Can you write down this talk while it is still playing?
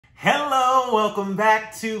Hello, welcome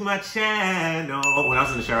back to my channel. When I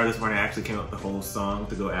was in the shower this morning, I actually came up with the whole song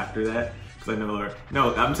to go after that. Because I never,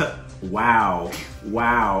 wow,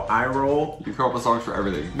 eye roll. You come up with songs for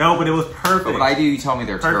everything. No, but it was perfect. But when I do, you tell me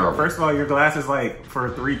they're terrible. First of all, your glass is like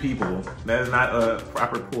for 3 people. That is not a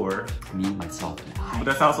proper pour. Me, myself, and I. But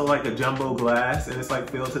that's also like a jumbo glass, and it's like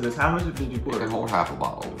filled to this. How much did you pour? It can hold half a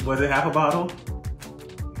bottle. Was it half a bottle?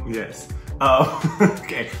 Yes. Oh,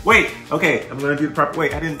 okay. Wait, okay, I'm gonna do the proper, we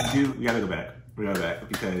gotta go back. We gotta go back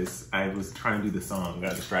because I was trying to do the song,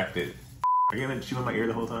 got distracted. Are you gonna chew in my ear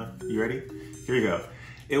the whole time? You ready? Here we go.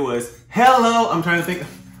 It was, hello, I'm trying to think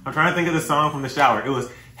of the song from the shower. It was,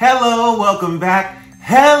 hello, welcome back,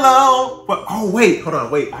 hello. What? Oh, wait, hold on,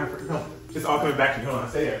 wait. I forgot. It's all coming back to me, hold on,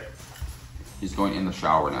 stay there. He's going in the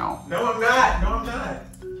shower now. No, I'm not.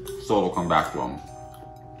 So it'll come back to him.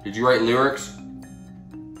 Did you write lyrics?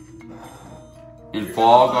 In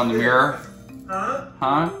fog on the mirror? Huh? Huh?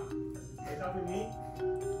 Are you talking to me?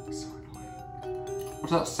 So annoying.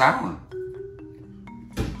 What's that sound?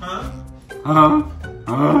 Huh? Huh?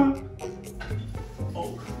 Huh?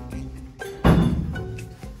 Oh.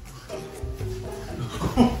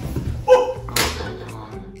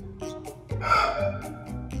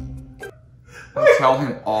 I tell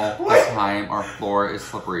him all the time our floor is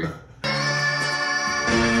slippery.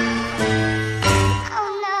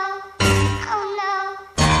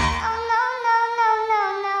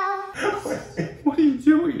 What are you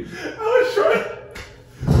doing? I was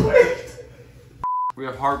trying. Wait. We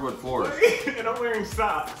have hardwood floors. And I'm wearing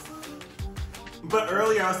socks. But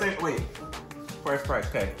earlier I was saying, wait. First price,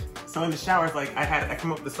 okay. So in the shower, it's like I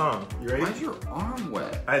come up with the song. You ready? Why's your arm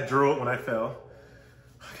wet? I drooled when I fell.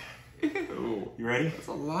 Okay. Ew. You ready? That's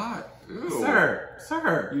a lot. Ew. Sir.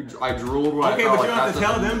 I drooled when I Okay, fell. but you don't have to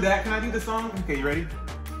tell them that. Can I do the song? Okay, you ready?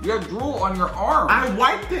 You have drool on your arm. I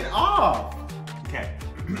wiped it off. Okay.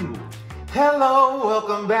 Hello,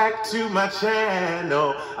 welcome back to my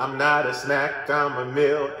channel. I'm not a snack, I'm a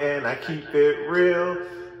meal, and I keep it real.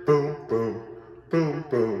 Boom, boom, boom,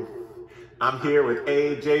 boom. I'm here with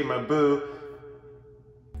AJ, my boo.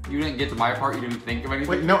 You didn't get to my part, you didn't think of anything?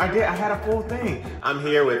 Wait, no, I did. I had a full thing. I'm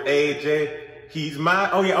here with AJ. He's my,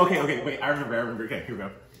 oh yeah, okay. Wait, I remember. Okay, here we go.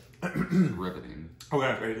 Riveting.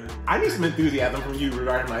 Okay, I need some enthusiasm from you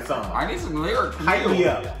regarding my song. I need some lyrics. Hype me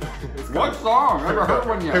up. What song? Never heard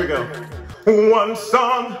one yet. Here we go. One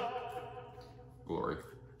song. Glory.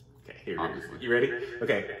 Okay, here we go. Obviously. You ready?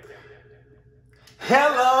 Okay.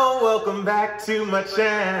 Hello, welcome back to my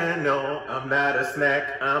channel. I'm not a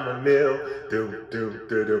snack, I'm a meal.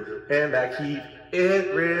 Do. And I keep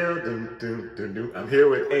it real. Do. I'm here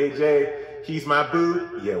with AJ. He's my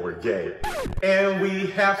boo. Yeah, we're gay. And we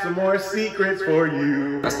have some more secrets for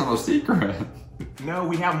you. That's not a secret. No,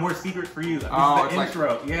 we have more secrets for you. This Oh, is the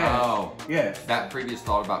intro. Like, yeah. Oh. Yes. That previous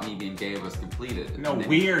thought about me being gay was completed. No,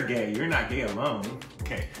 we're gay. You're not gay alone.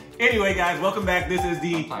 Okay. Anyway, guys, welcome back. This is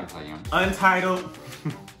the Sometimes I am. Untitled.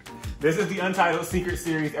 This is the Untitled Secret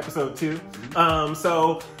Series, episode 2.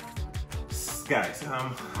 So, guys,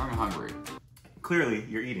 I'm hungry. clearly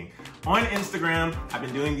you're eating. On Instagram, I've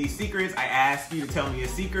been doing these secrets. I asked you to tell me a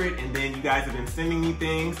secret, and then you guys have been sending me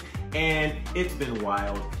things, and it's been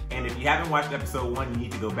wild. And if you haven't watched episode 1, you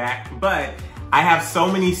need to go back. But I have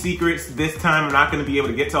so many secrets this time. I'm not gonna be able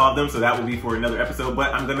to get to all of them, so that will be for another episode,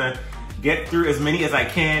 but I'm gonna get through as many as I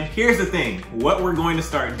can. Here's the thing. What we're going to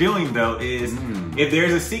start doing though is if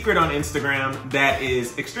there's a secret on Instagram that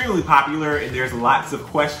is extremely popular and there's lots of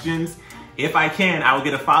questions, if I can, I will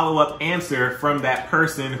get a follow-up answer from that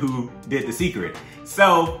person who did the secret.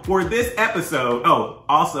 So for this episode, oh,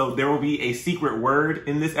 also there will be a secret word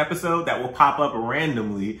in this episode that will pop up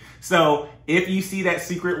randomly. So if you see that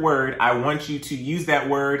secret word, I want you to use that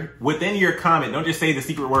word within your comment. Don't just say the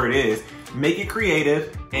secret word is. Make it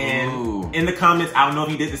creative, and in the comments, I'll know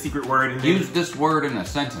if you did the secret word. And use this word in a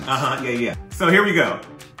sentence. Yeah. So here we go.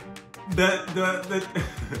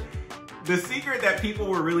 The secret that people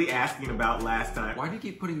were really asking about last time. Why do you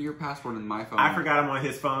keep putting your password in my phone? I forgot I'm on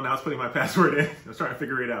his phone. I was putting my password in. I was trying to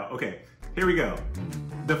figure it out. Okay, here we go.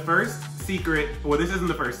 The first secret, well, this isn't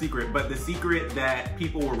the first secret, but the secret that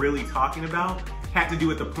people were really talking about had to do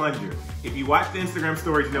with the plunger. If you watch the Instagram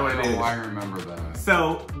stories, you know what it is. Oh, I remember that.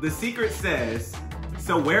 So the secret says,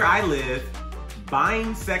 so where I live,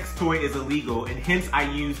 buying sex toy is illegal, and hence I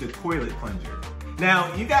use the toilet plunger.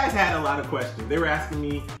 Now, you guys had a lot of questions. They were asking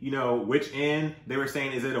me, you know, which end. They were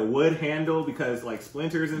saying, is it a wood handle because like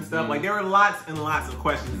splinters and stuff? Like there were lots and lots of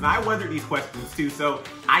questions. And I wondered these questions too. So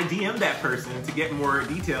I DM'd that person to get more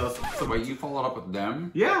details. So wait, you followed up with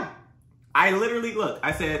them? Yeah. I literally, look,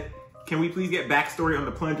 I said, can we please get backstory on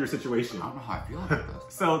the plunger situation? I don't know how I feel about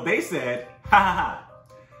this. So they said, ha ha ha.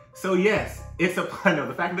 So yes, it's a, I know,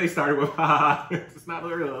 the fact that they started with haha, it's not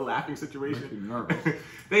really a laughing situation. Makes me nervous.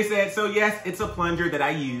 They said, so yes, it's a plunger that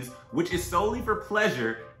I use, which is solely for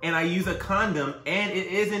pleasure, and I use a condom, and it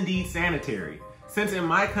is indeed sanitary. Since in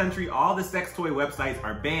my country, all the sex toy websites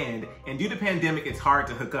are banned, and due to pandemic, it's hard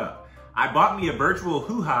to hook up. I bought me a virtual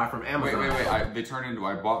hoo-ha from Amazon. Wait. They turn into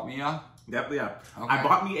I bought me a? Yep, yeah. Okay. I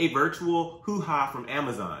bought me a virtual hoo-ha from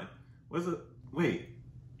Amazon. What's it? Wait,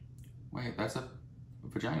 that's a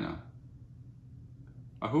vagina.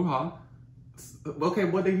 A hoo-ha? okay,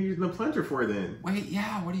 what are they using the plunger for then? Wait,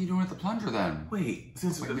 yeah, what are you doing with the plunger then? Wait,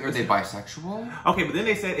 Are they bisexual? Okay, but then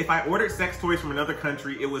they said if I ordered sex toys from another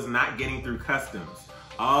country, it was not getting through customs.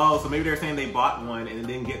 Oh, so maybe they're saying they bought one and it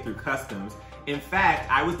didn't get through customs. In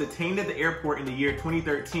fact, I was detained at the airport in the year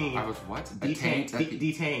 2013. I was what? Detained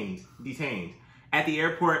at the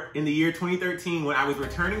airport in the year 2013 when I was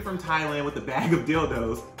returning from Thailand with a bag of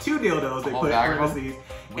dildos, 2 dildos, they put in parentheses,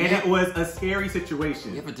 and it was a scary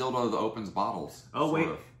situation. You have a dildo that opens bottles. Oh wait,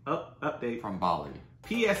 update. From Bali.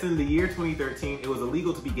 P.S. in the year 2013, it was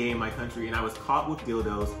illegal to be gay in my country, and I was caught with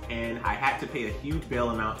dildos, and I had to pay a huge bail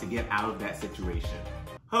amount to get out of that situation.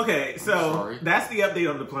 Okay, so that's the update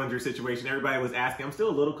on the plunger situation. Everybody was asking. I'm still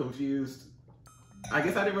a little confused. I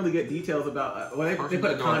guess I didn't really get details about, well, they put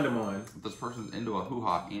a condom on. This person's into a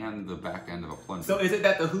hoo-ha and the back end of a plunger. So is it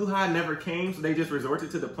that the hoo-ha never came, so they just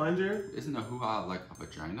resorted to the plunger? Isn't a hoo-ha like a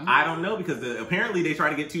vagina? I don't know, because apparently they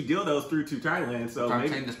try to get 2 dildos through to Thailand, so I'm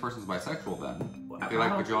saying this person's bisexual then. They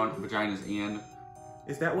like vaginas and...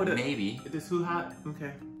 Is that what it... Maybe. This hoo-ha?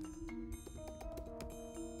 Okay.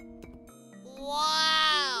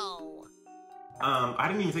 Wow! I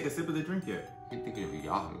didn't even take a sip of the drink yet. You're thinking of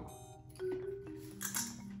Yahoo.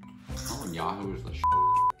 Remember when Yahoo was the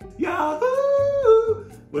Yahoo!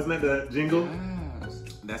 Wasn't that the jingle? Yes.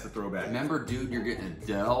 That's a throwback. Remember, dude, you're getting a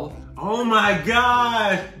Dell? Oh my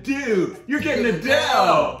god! Dude, you're getting a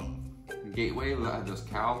Dell! Gateway that had those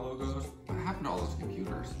cow logos. What happened to all those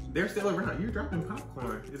computers? They're still around. You're dropping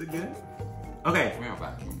popcorn. Is it good? Okay. We have a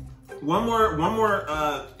vacuum. One more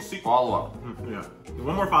follow-up. Yeah.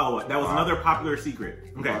 One more follow-up. That was another popular secret.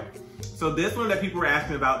 Okay. So this one that people were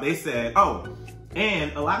asking about, they said, oh,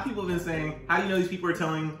 and a lot of people have been saying, how do you know these people are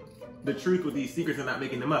telling the truth with these secrets and not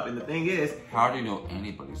making them up? And the thing is, how do you know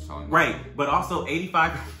anybody's telling them? Right, but also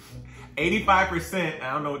 85%,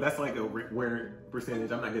 I don't know, that's like a weird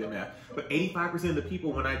percentage, I'm not good at math, but 85% of the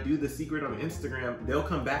people, when I do the secret on Instagram, they'll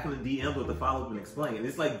come back in the DMs with the follow-up and explain. And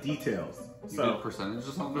it's like details. You get a percentage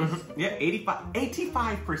or something? Yeah,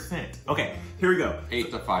 85%. Okay, here we go.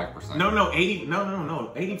 8 to 5%. No,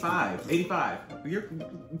 85.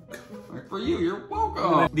 For you, you're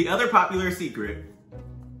welcome. The other popular secret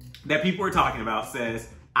that people are talking about says,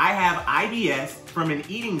 I have IBS from an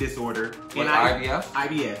eating disorder. What, IBS?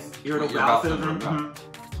 IBS, irritable bowel syndrome.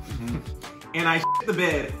 And I shit the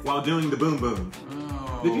bed while doing the boom boom.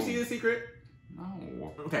 Oh. Did you see the secret?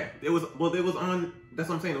 No. Okay, it was on, that's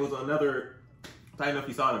what I'm saying, it was another, I don't know if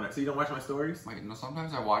you saw it or not. So you don't watch my stories? Wait, no,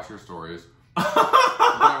 sometimes I watch your stories. But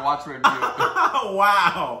I watch my view.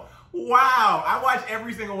 Wow. I watch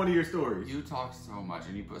every single one of your stories. You talk so much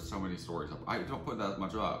and you put so many stories up. I don't put that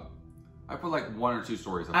much up. I put like 1 or 2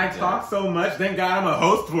 stories up. I talk so much, thank God I'm a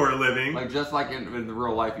host for a living. Like just like in the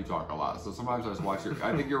real life you talk a lot. So sometimes I just watch your,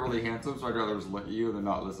 I think you're really handsome, so I'd rather just look at you than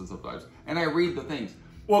not listen sometimes. And I read the things.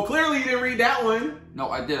 Well, clearly you didn't read that one. No,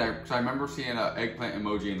 I did. I remember seeing an eggplant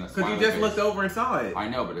emoji in the because you just looked over and saw it. I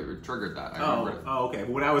know, but it triggered that. I remember it. Oh, okay.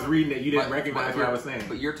 But when I was reading it, you didn't recognize what I was saying.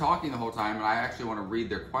 But you're talking the whole time, and I actually want to read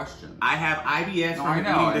their question. I have IBS from an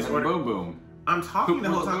eating disorder. Boom boom. I'm talking the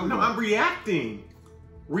whole time. No, I'm reacting.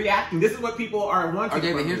 This is what people are wanting.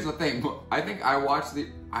 Okay, but here's the thing. I think I watch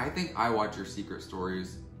your secret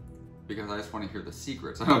stories because I just want to hear the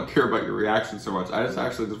secrets. I don't care about your reaction so much. I just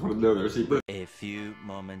actually just want to know their secrets. A few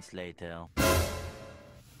moments later.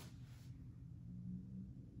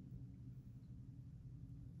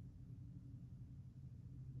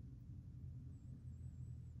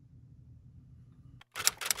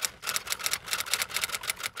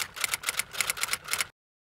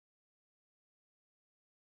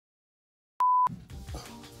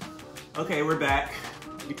 Okay, we're back.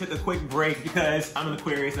 We took a quick break because I'm an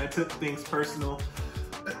Aquarius and I took things personal.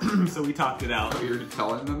 So we talked it out. Oh, you're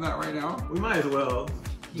telling them that right now? We might as well.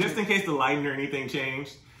 Just in case the lighting or anything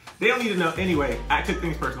changed. They don't need to know. Anyway, I took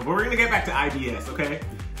things personal. But we're going to get back to IBS, okay?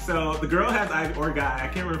 So the girl has IBS, or guy, I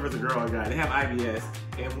can't remember if it's a girl or a guy. They have IBS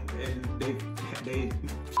and they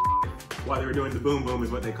while they were doing the boom boom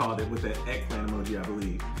is what they called it with the eggplant emoji, I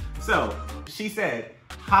believe. So she said,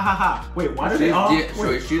 Ha ha ha. Wait, why do they all...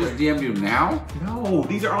 Wait, she just DM'd you now? No,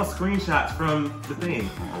 these are all screenshots from the thing.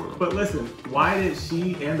 But listen, why did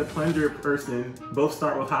she and the plunger person both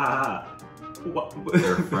start with ha ha ha?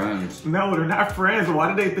 They're friends. No, they're not friends.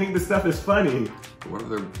 Why do they think this stuff is funny? What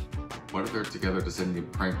if they're together to send you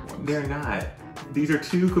prank ones? They're not. These are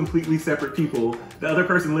two completely separate people. The other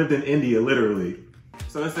person lived in India, literally.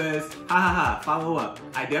 So it says, ha ha ha, follow up.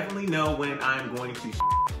 I definitely know when I'm going to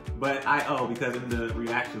but because in the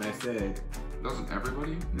reaction I said. Doesn't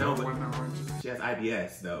everybody? No, but she has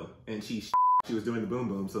IBS though, and she was doing the boom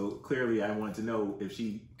boom, so clearly I want to know if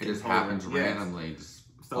she. It just happens randomly.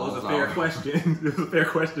 So it was a fair question. It was a fair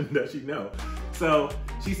question, does she know? So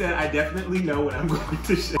she said, I definitely know when I'm going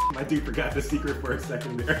to shit. My dude forgot the secret for a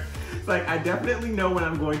second there. It's like, I definitely know when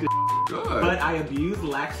I'm going to shit, but I abused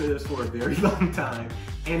laxatives for a very long time,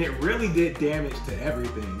 and it really did damage to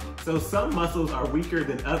everything. So some muscles are weaker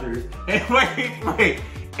than others. And wait.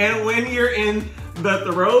 And when you're in the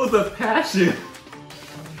throes of passion,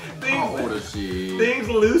 how old is she? Things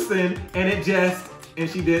loosen, and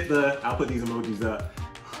she did I'll put these emojis up.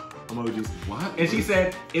 Emojis. What? And she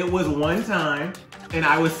said, it was one time, and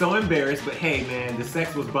I was so embarrassed, but hey man, the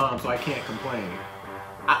sex was bomb, so I can't complain.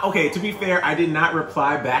 Okay, to be fair, I did not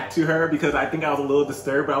reply back to her because I think I was a little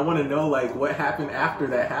disturbed, but I want to know like what happened after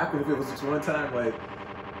that happened, if it was just one time,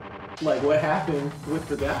 like what happened with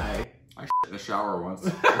the guy. I shit in the shower once.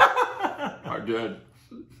 I did.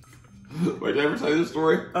 Wait, did I ever tell you this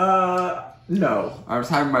story? No. I was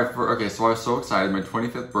having my first, okay, so I was so excited. My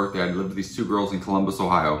 25th birthday, I lived with these two girls in Columbus,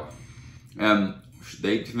 Ohio. And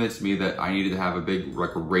they convinced me that I needed to have a big,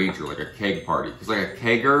 like a rager, like a keg party. Because like a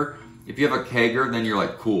kegger, if you have a kegger, then you're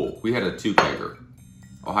like, cool. We had a 2-kegger.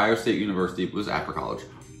 Ohio State University, it was after college.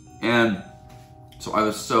 And so I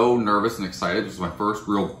was so nervous and excited. This was my first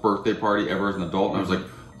real birthday party ever as an adult. And I was like,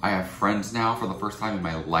 I have friends now for the first time in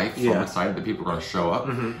my life. So I'm excited that people are gonna show up.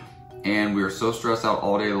 And we were so stressed out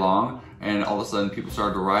all day long. And all of a sudden people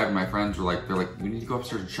started to arrive and my friends were like, we need to go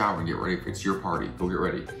upstairs and shower and get ready. It's your party, go get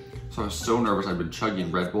ready. So I was so nervous. I'd been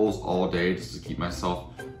chugging Red Bulls all day just to keep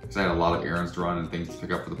myself, because I had a lot of errands to run and things to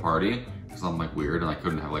pick up for the party. Because I'm like weird and I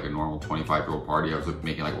couldn't have like a normal 25-year-old party. I was like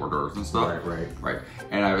making like hors d'oeuvres and stuff. Right.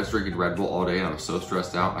 And I was drinking Red Bull all day and I was so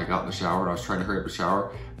stressed out. I got in the shower and I was trying to hurry up the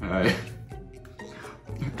shower. And I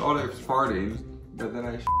thought I was farting. But then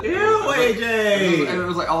I Ew, AJ! And it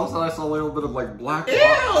was like all of a sudden I saw a little bit of like black water. Ew!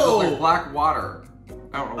 It was like black water.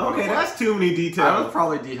 I don't know what Okay, it was. that's too many details. I was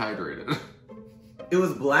probably dehydrated. It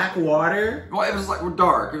was black water? Well, it was like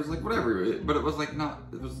dark. It was like whatever. But it was like not,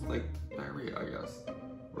 it was like diarrhea, I guess.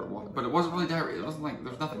 But it wasn't really diarrhea. It wasn't like,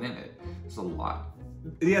 there's nothing in it. It's a lot.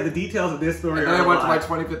 Yeah, the details of this story and are then I went a lot. to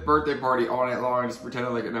my 25th birthday party all night long and just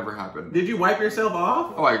pretended like it never happened. Did you wipe yourself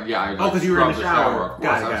off? Oh, yeah. Oh, because you were in the shower. Of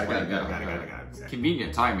course. Got it.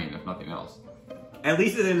 Convenient timing, if nothing else. At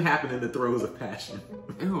least it didn't happen in the throes of passion.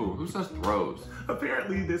 Ew, who says throes?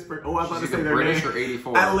 Apparently this person, I was about to say their British name. or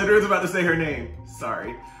 84? I literally was about to say her name.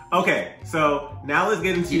 Sorry. Okay, so now let's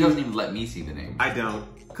get into... He doesn't even let me see the name. I don't.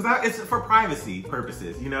 Because it's for privacy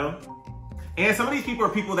purposes, you know? And some of these people are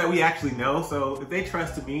people that we actually know, so if they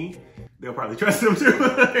trust me, they'll probably trust them too.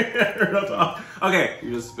 Okay.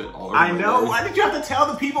 You just spit all over I know. Why did you have to tell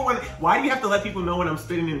the people why do you have to let people know when I'm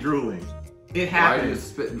spitting and drooling? It happens. Why do you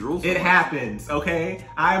spit and drool so It much? happens, okay?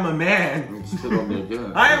 I am a man. You spit on me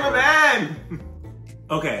again. I am a man!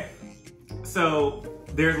 Okay. So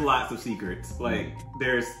there's lots of secrets. Like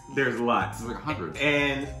there's lots. There's like hundreds.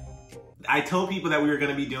 And I told people that we were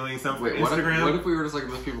going to be doing something for Instagram. What if we were just like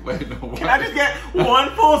those people? Wait, no. Can I just get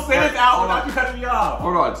one full sentence out without you cutting me off?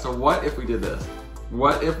 Hold on. So what if we did this?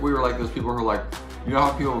 What if we were like those people who are like, you know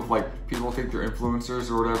how people think they're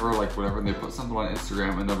influencers or whatever, and they put something on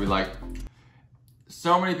Instagram and they'll be like,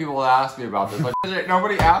 so many people ask me about this. Like, ain't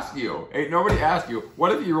nobody asked you. Ain't nobody asked you.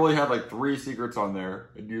 What if you really had like 3 secrets on there,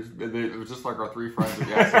 and it was just like our 3 friends that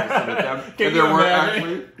asked us to send it to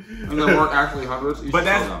them, and there weren't actually hundreds. But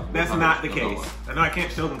that's not the case. I know I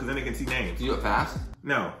can't show them because then they can see names. Do you do it fast?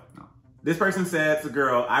 No. This person said, it's a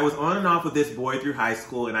girl, I was on and off with this boy through high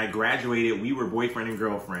school and I graduated, we were boyfriend and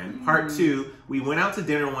girlfriend. Part 2, we went out to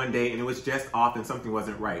dinner one day and it was just off and something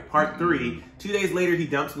wasn't right. Part 3, 2 days later he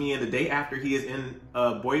dumps me and the day after he is in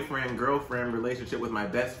a boyfriend-girlfriend relationship with my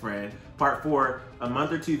best friend. Part 4, a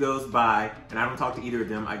month or 2 goes by and I don't talk to either of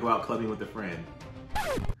them, I go out clubbing with a friend.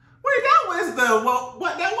 Wait, that was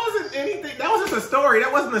that wasn't anything, that was just a story,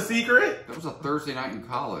 that wasn't a secret. That was a Thursday night in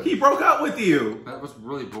college. He broke up with you. That was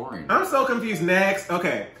really boring. I'm so confused. Next,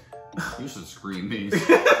 okay. You should screen these.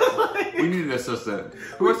 We need an assistant.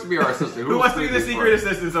 Who wants to be our assistant? Who wants to be the secret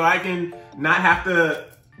assistant so I can not have to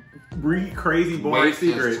read crazy boring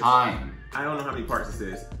secrets? Waste his time. I don't know how many parts this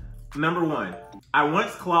is. Number 1, I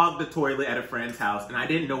once clogged the toilet at a friend's house and I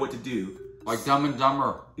didn't know what to do. Like Dumb and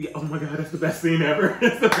Dumber. Yeah, oh my God, that's the best scene ever.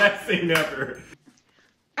 It's the best scene ever.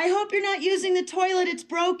 I hope you're not using the toilet, it's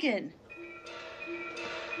broken.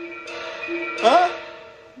 Huh?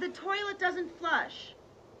 The toilet doesn't flush.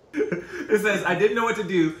 It says, I didn't know what to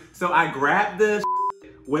do, so I grabbed the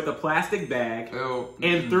with a plastic bag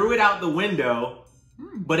and threw it out the window,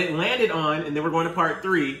 but it landed on, and then we're going to part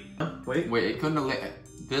 3. Wait, it couldn't have landed.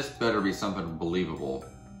 This better be something believable.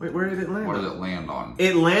 wait, where did it land? What did it land on?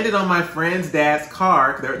 It landed on my friend's dad's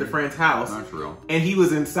car. They're at the friend's house. That's real. And he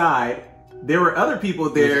was inside. There were other people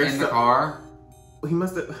there. In the car? He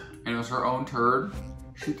must have... And it was her own turd?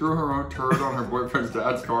 She threw her own turd on her boyfriend's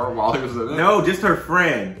dad's car while he was in it? No, just her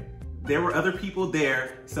friend. There were other people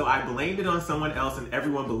there, so I blamed it on someone else and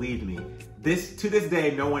everyone believed me. To this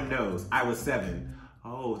day, no one knows. I was 7.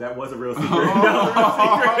 Oh, that was a real secret. That was a real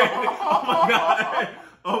secret. Oh my God.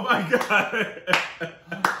 Oh my God.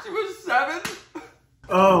 She was 7?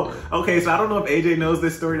 Oh, okay, so I don't know if AJ knows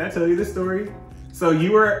this story. Did I tell you this story? So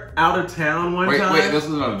you were out of town one time. Wait, this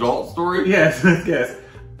is an adult story? Yes, yes.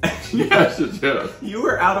 Yes, it is. You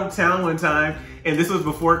were out of town one time, and this was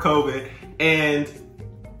before COVID, and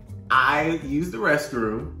I used the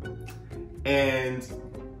restroom, and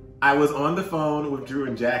I was on the phone with Drew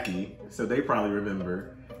and Jackie, so they probably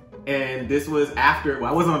remember. And this was after,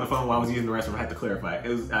 well, I wasn't on the phone while I was using the restroom, I had to clarify. It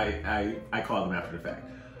was, I called them after the fact.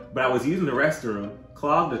 But I was using the restroom,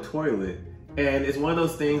 clogged the toilet, and it's one of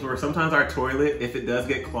those things where sometimes our toilet, if it does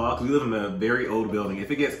get clogged, we live in a very old building, if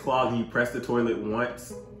it gets clogged and you press the toilet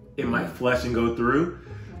once, it might flush and go through.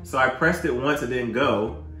 So I pressed it once, it didn't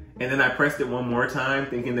go, and then I pressed it one more time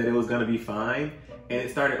thinking that it was gonna be fine, and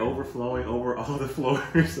it started overflowing over all the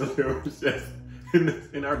floors, so there was just,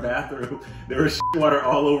 in our bathroom, there was water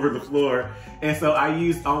all over the floor. And so I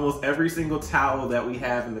used almost every single towel that we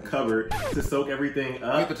have in the cupboard to soak everything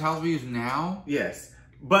up. Wait, the towels we use now? Yes.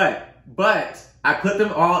 But I put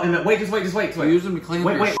them all in the, wait. You use them to clean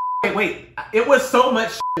Wait. It was so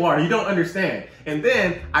much water, you don't understand. And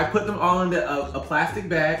then I put them all into a plastic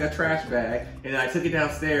bag, a trash bag, and then I took it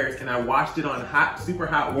downstairs and I washed it on super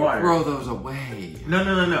hot water. Throw those away.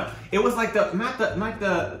 No. It was like not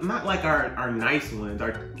like our nice ones,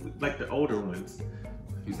 like the older ones.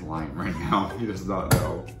 He's lying right now. He does not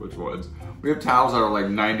know which ones. We have towels that are like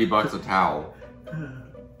 90 bucks a towel.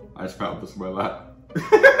 I just found this in my lap.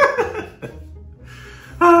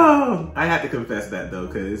 Oh, I had to confess that though,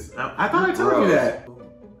 because I thought I told you that.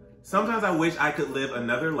 Sometimes I wish I could live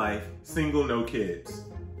another life, single, no kids.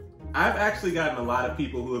 I've actually gotten a lot of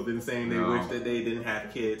people who have been saying they wish that they didn't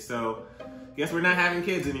have kids, so guess we're not having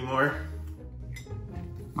kids anymore.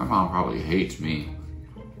 My mom probably hates me.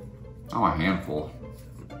 I'm a handful.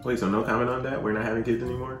 Wait, so no comment on that? We're not having kids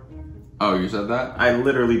anymore? Oh, you said that? I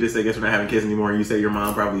literally just said, guess we're not having kids anymore, and you say your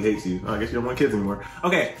mom probably hates you. Oh, I guess you don't want kids anymore.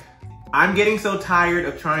 Okay. I'm getting so tired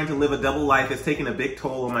of trying to live a double life, it's taking a big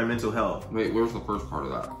toll on my mental health. Wait, where's the first part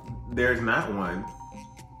of that? There's not one.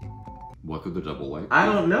 What could the double life be? I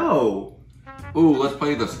don't know. Ooh, let's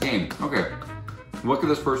play this game. Okay. What could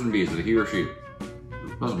this person be? Is it he or she?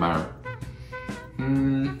 Doesn't matter.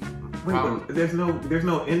 Wait, but there's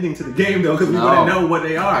no ending to the game though, because we want to know what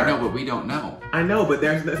they are. I know, but we don't know. I know, but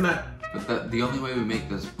that's not. But the only way we make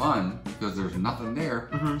this fun, because there's nothing there,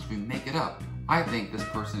 is we make it up. I think this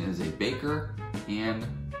person is a baker and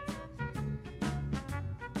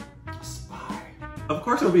a spy. Of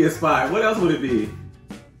course it'll be a spy. What else would it be?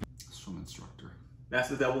 A swim instructor. That's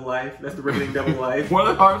the double life? That's the riveting double life? What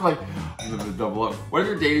if I was like, I'm living a double life? What if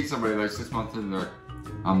you're dating somebody like 6 months in there,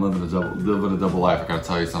 I'm living a double life, I gotta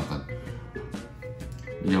tell you something.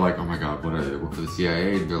 And you're like, oh my God, what do they work for the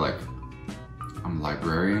CIA? And they're like, I'm a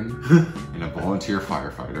librarian and a volunteer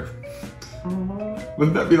firefighter.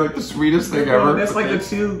 Wouldn't that be like the sweetest thing ever? That's like the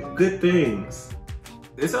 2 good things.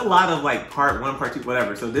 It's a lot of like part 1, part 2,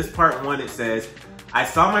 whatever. So this part 1, it says, I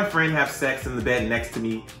saw my friend have sex in the bed next to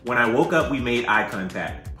me. When I woke up, we made eye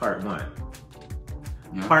contact. Part 1.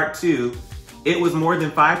 Yeah. Part 2, it was more than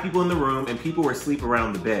 5 people in the room and people were asleep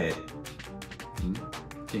around the bed.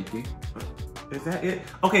 Kinky. Is that it?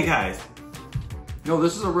 Okay, guys. No,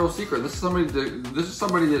 this is a real secret. This is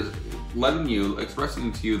somebody that's letting you,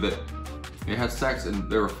 expressing to you that they had sex and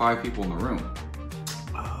there were 5 people in the room.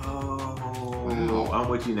 Oh, wow. I'm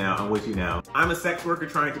with you now. I'm a sex worker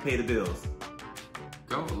trying to pay the bills.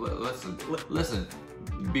 Go, listen.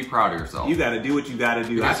 Be proud of yourself. You gotta do what you gotta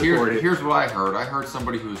do. Because here's what I heard. I heard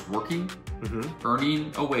somebody who's working,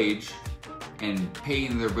 earning a wage, and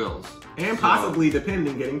paying their bills. And possibly,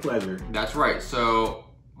 depending, getting pleasure. That's right. So,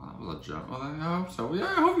 wow, was a jump. Well, I hope so. Yeah,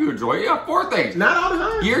 I hope you enjoy it. Yeah, 4 things. Not all the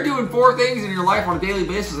time. You're doing 4 things in your life on a daily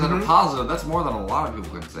basis that are positive. That's more than a lot of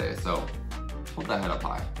people can say. So hold that head up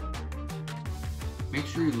high. Make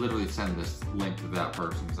sure you literally send this link to that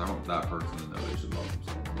person because I want that person to know they should love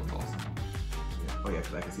themselves. That's awesome. Oh yeah,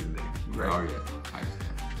 because I can see the name. Right. Oh yeah. I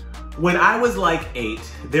just, When I was like 8,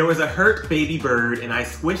 there was a hurt baby bird and I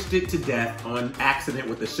squished it to death on accident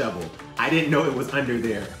with a shovel. I didn't know it was under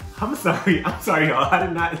there. I'm sorry y'all. I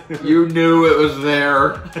did not. you knew it was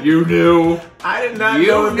there. You knew. I did not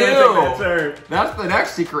know it was going to take that turn. That's the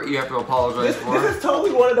next secret you have to apologize for. This is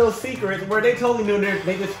totally one of those secrets where they totally knew.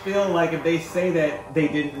 They just feel like if they say that they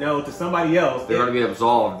didn't know to somebody else, they're going to be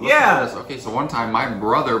absolved. Listen yeah. to this. Okay, so one time my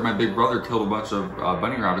big brother killed a bunch of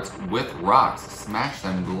bunny rabbits with rocks, smashed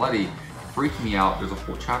them bloody. Freaked me out. There's a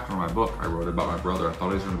whole chapter in my book I wrote about my brother. I thought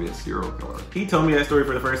he was going to be a serial killer. He told me that story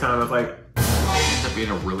for the first time. I was like, he ends up being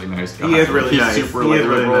a really nice guy. He is really nice. He's super he is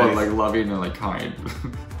really liberal nice. and like loving and like kind.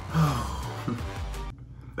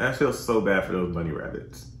 That feels so bad for those bunny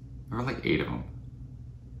rabbits. There were like 8 of them.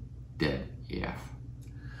 Dead. Yeah.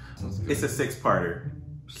 It's a 6-parter.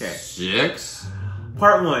 Okay. 6?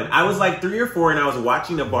 Part 1, I was like 3 or 4 and I was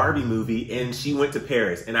watching a Barbie movie and she went to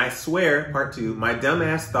Paris. And I swear, part 2, my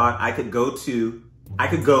dumbass thought I could go too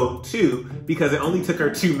because it only took her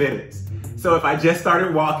 2 minutes. So if I just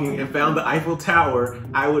started walking and found the Eiffel Tower,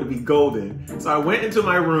 I would be golden. So I went into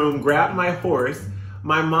my room, grabbed my horse.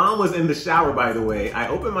 My mom was in the shower, by the way. I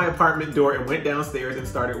opened my apartment door and went downstairs and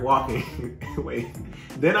started walking. Wait.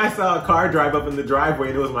 Then I saw a car drive up in the driveway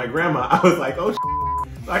and it was my grandma. I was like, oh,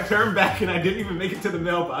 so I turned back and I didn't even make it to the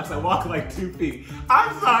mailbox. I walked like 2 feet.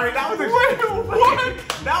 I'm sorry, that was what?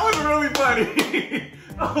 That was really funny.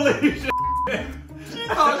 Holy shit. She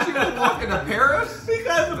thought she was walking to Paris?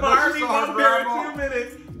 Because the Barbie walked there in 2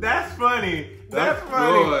 minutes. That's funny. That's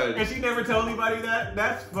funny. Good. And she never told anybody that?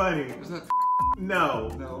 That's funny. Is that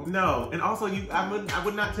No. And also, I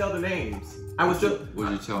would not tell the names. I would still.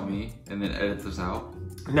 Would you tell me and then edit this out?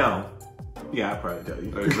 No. Yeah, I'd probably tell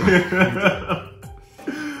you.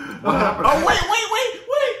 What happened? Oh, wait,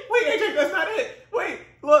 AJ, that's not it. Wait,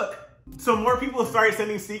 look. So more people started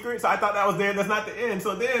sending secrets. So I thought that was there. That's not the end.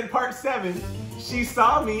 So then part 7, she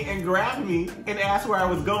saw me and grabbed me and asked where I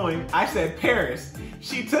was going. I said Paris.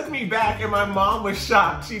 She took me back and my mom was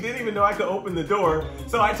shocked. She didn't even know I could open the door.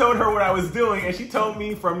 So I told her what I was doing and she told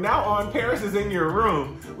me from now on, Paris is in your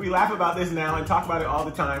room. We laugh about this now and talk about it all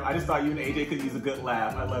the time. I just thought you and AJ could use a good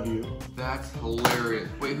laugh. I love you. That's hilarious.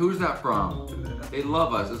 Wait, who's that from? They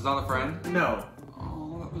love us. It's not a friend? No.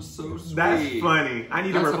 That was so sweet. That's funny. I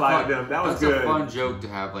need to reply to them. That was good. That's a fun joke to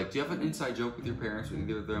have. Like, do you have an inside joke with your parents when you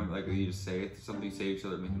give them, like, you just say it, something you say to each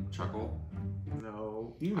other, make them chuckle?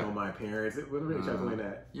 No, you know my parents. What are they chuckling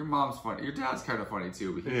at? Your mom's funny. Your dad's kind of funny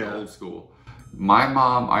too, but he's Yeah. old school. My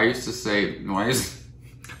mom, I used to say,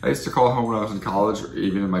 I used to call home when I was in college, or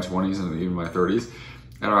even in my 20s and even my 30s,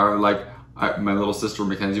 and I would like. My little sister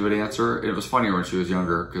Mackenzie would answer. It was funnier when she was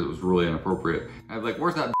younger because it was really inappropriate. I'd be like,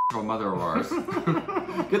 "Where's that mother of ours?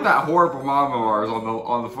 Get that horrible mom of ours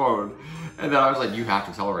on the phone." And then I was like, "You have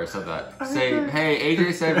to tell her I said that. Say, hey,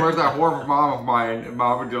 AJ said, where's that horrible mom of mine?" And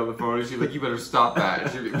mom would get on the phone and she'd be like, "You better stop that."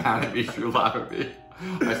 And she'd be mad at me. She would laugh at me.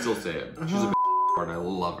 I still say it. She's a and I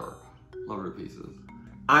love her. Love her to pieces.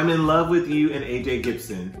 I'm in love with you and AJ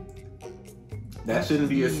Gibson. That shouldn't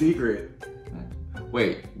be a secret.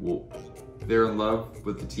 Wait, well, they're in love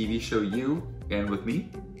with the TV show You and with me?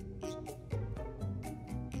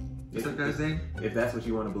 What's that guy's name? If that's what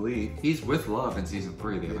you want to believe. He's with Love in season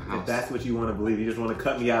 3. They have a house. If that's what you want to believe, you just want to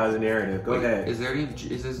cut me out of the narrative. Go ahead. Is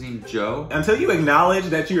his name Joe? Until you acknowledge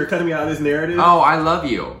that you are cutting me out of this narrative. Oh, I love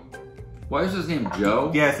you. Why is his name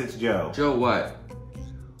Joe? Yes, it's Joe. Joe what?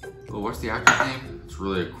 Well, what's the actor's name? It's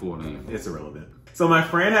really a cool name. It's irrelevant. So my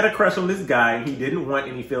friend had a crush on this guy and he didn't want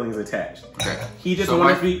any feelings attached. Okay. He just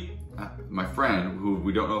wanted to be... My friend, who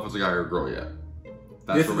we don't know if it's a guy or a girl yet.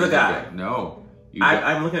 This is a guy. No.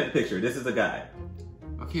 I'm looking at the picture. This is a guy.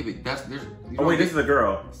 Okay, but Oh wait, this is a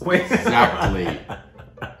girl. Wait. Exactly.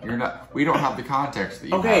 We don't have the context that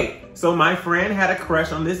you Okay, so my friend had a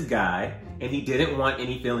crush on this guy and he didn't want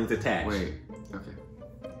any feelings attached. Wait, okay.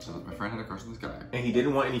 So my friend had a crush on this guy. And he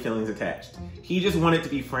didn't want any feelings attached. He just wanted to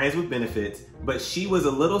be friends with benefits, but she was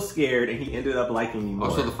a little scared and he ended up liking me more.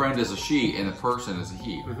 Oh, so the friend is a she and the person is a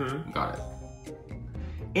he. Mm-hmm. Got it.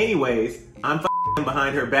 Anyways, I'm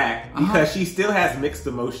behind her back because she still has mixed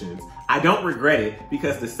emotions. I don't regret it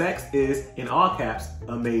because the sex is, in all caps,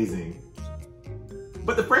 amazing.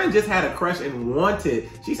 But the friend just had a crush and wanted,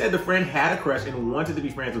 she said the friend had a crush and wanted to be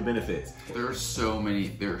friends with benefits. There are so many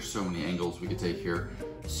angles we could take here.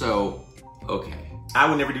 So, okay. I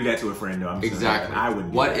would never do that to a friend, though. I'm just Exactly. I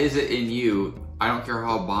wouldn't. What is it in you? I don't care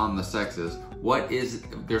how bomb the sex is. What is?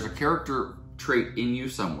 There's a character trait in you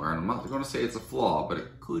somewhere, and I'm not going to say it's a flaw, but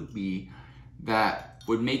it could be that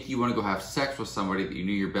would make you want to go have sex with somebody that you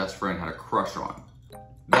knew your best friend had a crush on.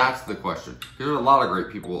 That's the question. There's a lot of great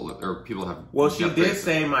people, or people have. Well, she did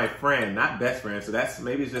say my friend, not best friend. So that's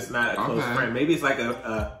maybe it's just not a close friend. Maybe it's like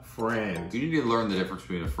a friend. You need to learn the difference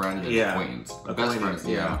between a friend and an acquaintance. Best friends,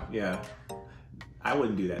 yeah. I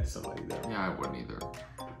wouldn't do that to somebody though. Yeah, I wouldn't either.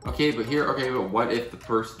 Okay, but what if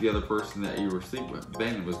the other person that you were sleeping with,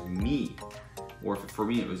 then was me, or if for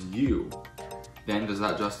me it was you? Then does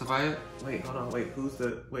that justify it? Wait, hold on. Wait, who's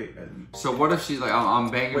the wait? So what if she's like, I'm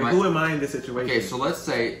banging wait, my. Who am I in this situation? Okay, so let's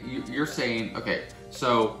say you're saying, okay,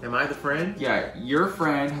 so. Am I the friend? Yeah, your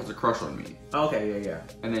friend has a crush on me. Okay, yeah.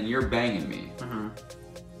 And then you're banging me. Mm-hmm.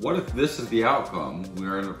 What if this is the outcome? We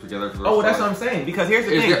are together for the rest Oh, that's what I'm saying. Because here's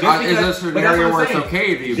the thing. Is there a scenario where it's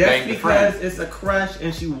okay if you bang the friend? Just because it's a crush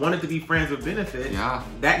and she wanted to be friends with benefits, yeah,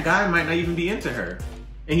 that guy might not even be into her.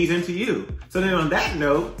 And he's into you. So then on that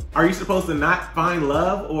note, are you supposed to not find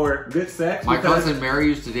love or good sex? My cousin Mary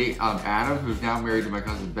used to date Adam, who's now married to my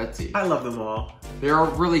cousin Betsy. I love them all. They're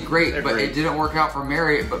really great, They're but great. It didn't work out for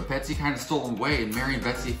Mary, but Betsy kind of stole him away, and Mary and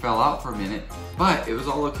Betsy fell out for a minute. But it was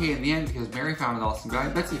all okay in the end because Mary found an awesome guy,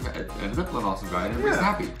 and Betsy ended up with an awesome guy, and everybody's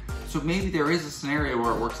happy. So maybe there is a scenario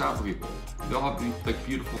where it works out for people. They all have like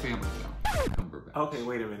beautiful families now. Okay,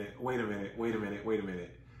 wait a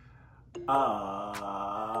minute.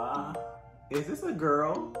 Is this a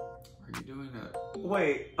girl? Are you doing a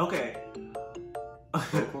Wait, okay.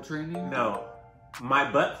 vocal training? No.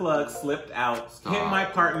 My butt plug slipped out, hit my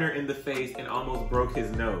partner in the face, and almost broke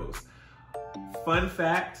his nose. Fun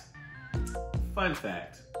fact.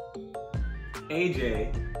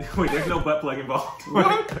 AJ, wait, there's no butt plug involved.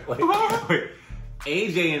 Wait.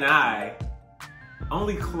 AJ and I,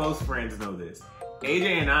 only close friends know this.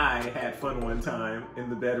 AJ and I had fun one time in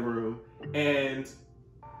the bedroom, and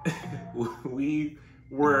we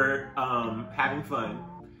were having fun.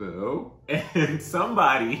 Boo. And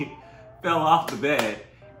somebody fell off the bed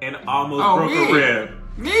and almost broke a rib.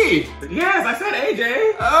 Me? Yes, I said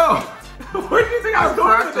AJ. Oh. Where did you think I was going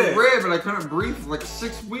with cracked this? a rib and I couldn't breathe for like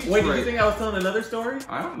 6 weeks. Wait, did you think I was telling another story?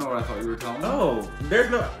 I don't know what I thought you were telling me. Oh,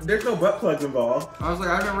 there's no butt plugs involved. I was like,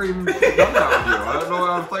 I've never even done that with you. I don't know.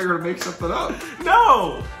 I thought you were gonna make something up.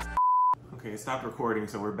 No. Okay, it stopped recording,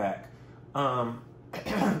 so we're back. Something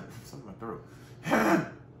in my throat.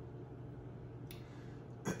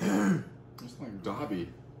 It's like Dobby.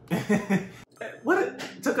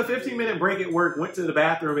 Took a 15-minute break at work, went to the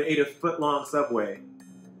bathroom, and ate a foot-long Subway.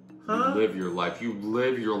 Huh? You live your life. You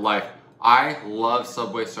live your life. I love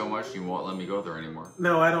Subway so much, you won't let me go there anymore.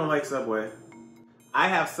 No, I don't like Subway. I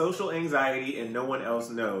have social anxiety and no one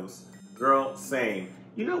else knows. Girl, same.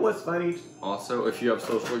 You know what's funny? Also, if you have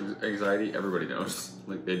social anxiety, everybody knows.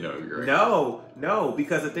 Like, they know you're No,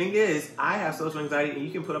 because the thing is, I have social anxiety and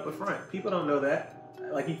you can put up a front. People don't know that.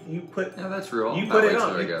 Like, you put... Yeah, that's real. You that put it makes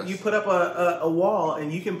on. I guess. You put up a wall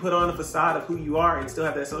and you can put on a facade of who you are and still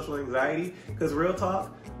have that social anxiety. Because real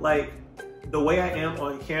talk, like, the way I am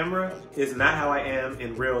on camera is not how I am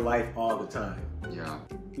in real life all the time. Yeah.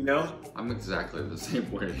 You know? I'm exactly the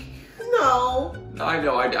same way. No. I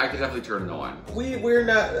know. I could definitely turn it on. We're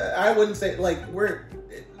not... I wouldn't say... Like, we're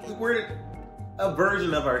a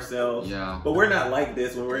version of ourselves. Yeah. But we're not like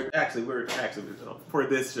this when we're actually for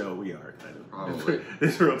this show we are kind of. Probably.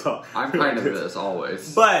 It's real talk. I'm kind of this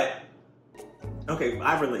always. But okay,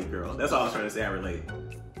 I relate, girl. That's all I was trying to say. I relate.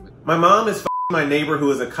 My mom is my neighbor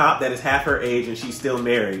who is a cop that is half her age and she's still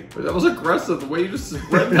married. But that was aggressive the way you just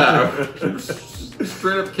read that. You just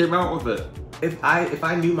straight up came out with it. If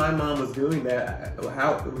I knew my mom was doing that,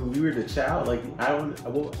 how when you were the child, like I don't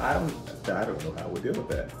know how I would deal with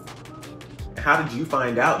that. How did you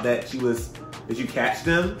find out that she was? Did you catch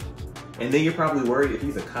them? And then you're probably worried if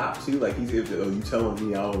he's a cop too. Like you telling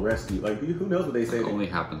me I'll arrest you. Like who knows what they say? It only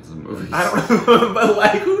happens in movies. I don't know, but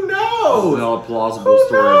like who knows? Not a plausible Who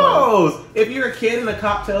storyline. knows? If you're a kid and a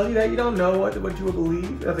cop tells you that, you don't know what you would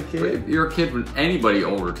believe as a kid. But if you're a kid when anybody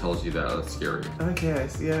older tells you that, that's scary. I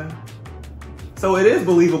guess, yeah. So it is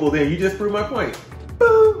believable then. You just proved my point.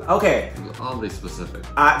 Boom. Okay. Oddly specific.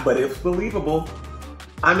 But it's believable.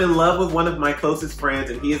 I'm in love with one of my closest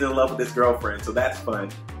friends and he is in love with his girlfriend, so that's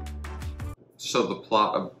fun. So the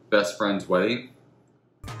plot of Best Friend's Wedding?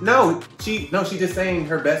 No, she's just saying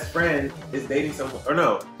her best friend is dating someone, or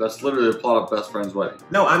no. That's literally the plot of Best Friend's Wedding.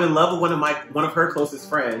 No, I'm in love with one of her closest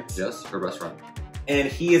friends. Yes, her best friend. And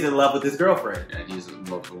he is in love with his girlfriend. And he's in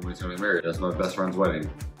love with the woman he's going to be married. That's my best friend's wedding.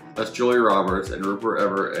 That's Julia Roberts and Rupert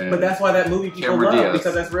Everett and But that's why that movie people Cameron love, Diaz.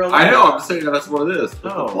 because that's real life. I know, I'm just saying that's what it is.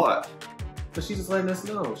 That's Oh. the plot. But she's just letting us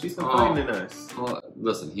know. She's confiding in us. Well,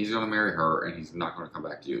 listen, he's gonna marry her and he's not gonna come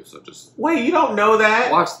back to you, so just Wait, you don't know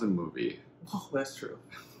that? watch the movie. Oh, that's true.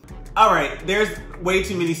 All right, there's way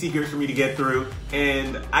too many secrets for me to get through,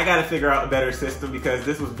 and I gotta figure out a better system because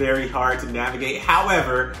this was very hard to navigate.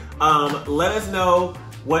 However, let us know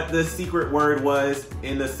what the secret word was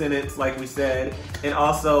in the sentence, like we said, and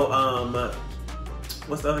also,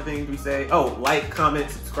 what's the other thing we say? Oh, like, comment,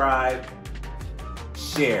 subscribe,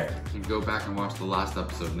 share. And go back and watch the last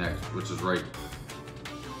episode next, which is right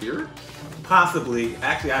here? Possibly.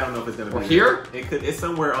 Actually, I don't know if it's gonna be here. It could. It's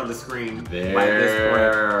somewhere on the screen There. by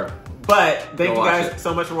this point. But thank Go you watch guys it.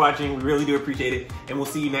 so much for watching. We really do appreciate it, and we'll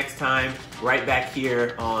see you next time right back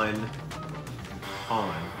here on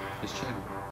His channel.